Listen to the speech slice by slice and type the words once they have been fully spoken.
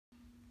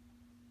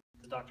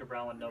Dr.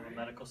 Brown with Nova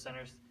Medical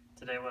Centers.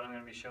 Today what I'm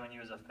going to be showing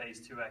you is a phase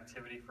 2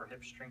 activity for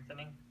hip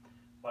strengthening.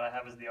 What I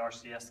have is the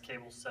RCS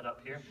cable set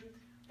up here.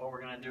 What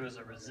we're going to do is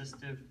a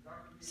resistive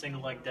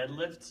single leg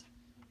deadlift.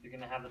 You're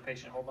going to have the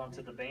patient hold on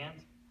to the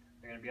band.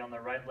 They're going to be on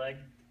their right leg.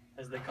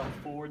 As they come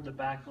forward, the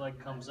back leg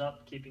comes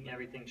up, keeping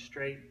everything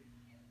straight.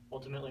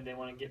 Ultimately, they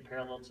want to get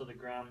parallel to the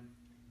ground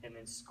and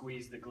then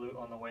squeeze the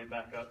glute on the way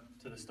back up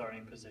to the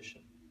starting position.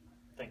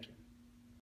 Thank you.